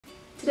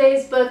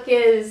Today's book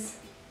is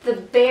The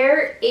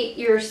Bear Ate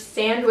Your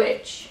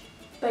Sandwich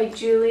by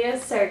Julia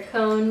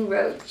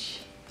Sarcone-Roach.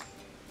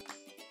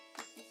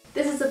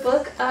 This is a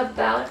book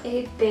about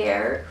a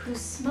bear who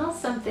smells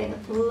something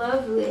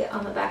lovely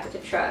on the back of the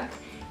truck,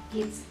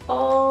 eats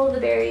all the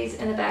berries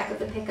in the back of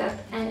the pickup,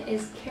 and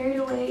is carried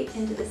away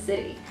into the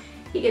city.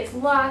 He gets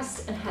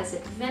lost and has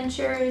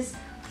adventures,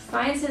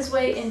 finds his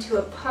way into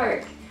a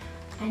park,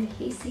 and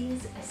he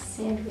sees a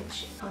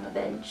sandwich on a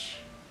bench.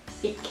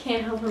 He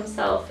can't help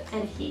himself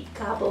and he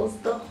gobbles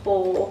the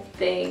whole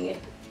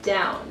thing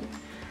down.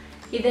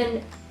 He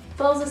then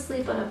falls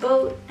asleep on a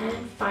boat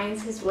and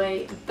finds his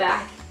way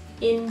back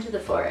into the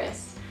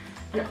forest.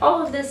 And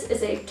all of this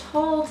is a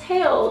tall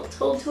tale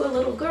told to a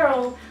little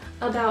girl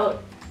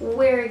about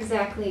where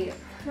exactly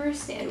her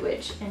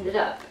sandwich ended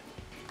up.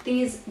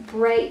 These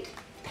bright,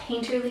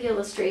 painterly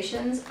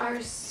illustrations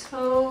are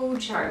so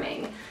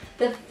charming.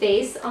 The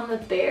face on the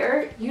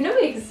bear, you know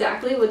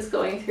exactly what's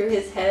going through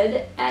his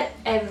head at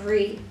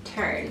every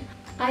turn.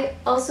 I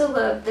also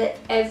love that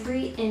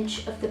every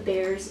inch of the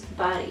bear's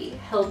body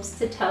helps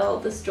to tell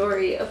the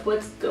story of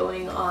what's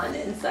going on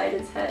inside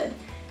his head.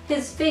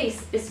 His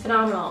face is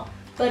phenomenal,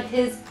 but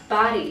his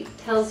body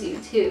tells you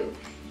too.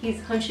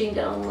 He's hunching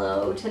down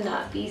low to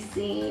not be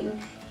seen.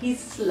 He's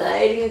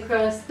sliding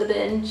across the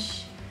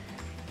bench.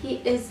 He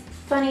is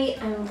funny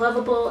and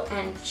lovable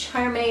and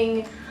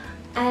charming,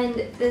 and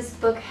this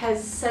book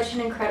has such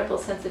an incredible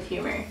sense of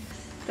humor.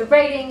 The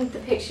writing, the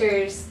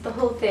pictures, the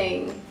whole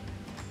thing,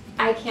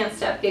 I can't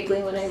stop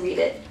giggling when I read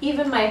it.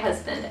 Even my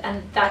husband,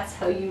 and that's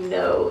how you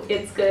know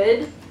it's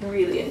good,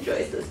 really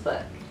enjoys this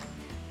book.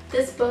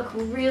 This book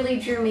really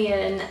drew me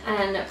in,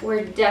 and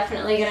we're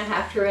definitely gonna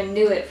have to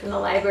renew it from the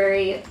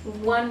library.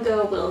 One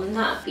go will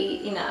not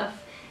be enough.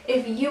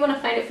 If you want to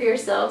find it for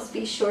yourselves,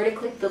 be sure to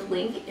click the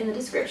link in the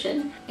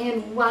description.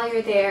 And while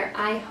you're there,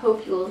 I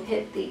hope you will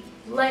hit the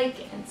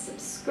like and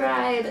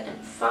subscribe and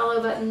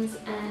follow buttons,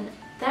 and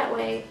that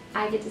way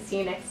I get to see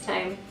you next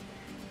time.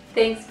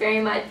 Thanks very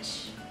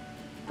much.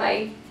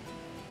 Bye.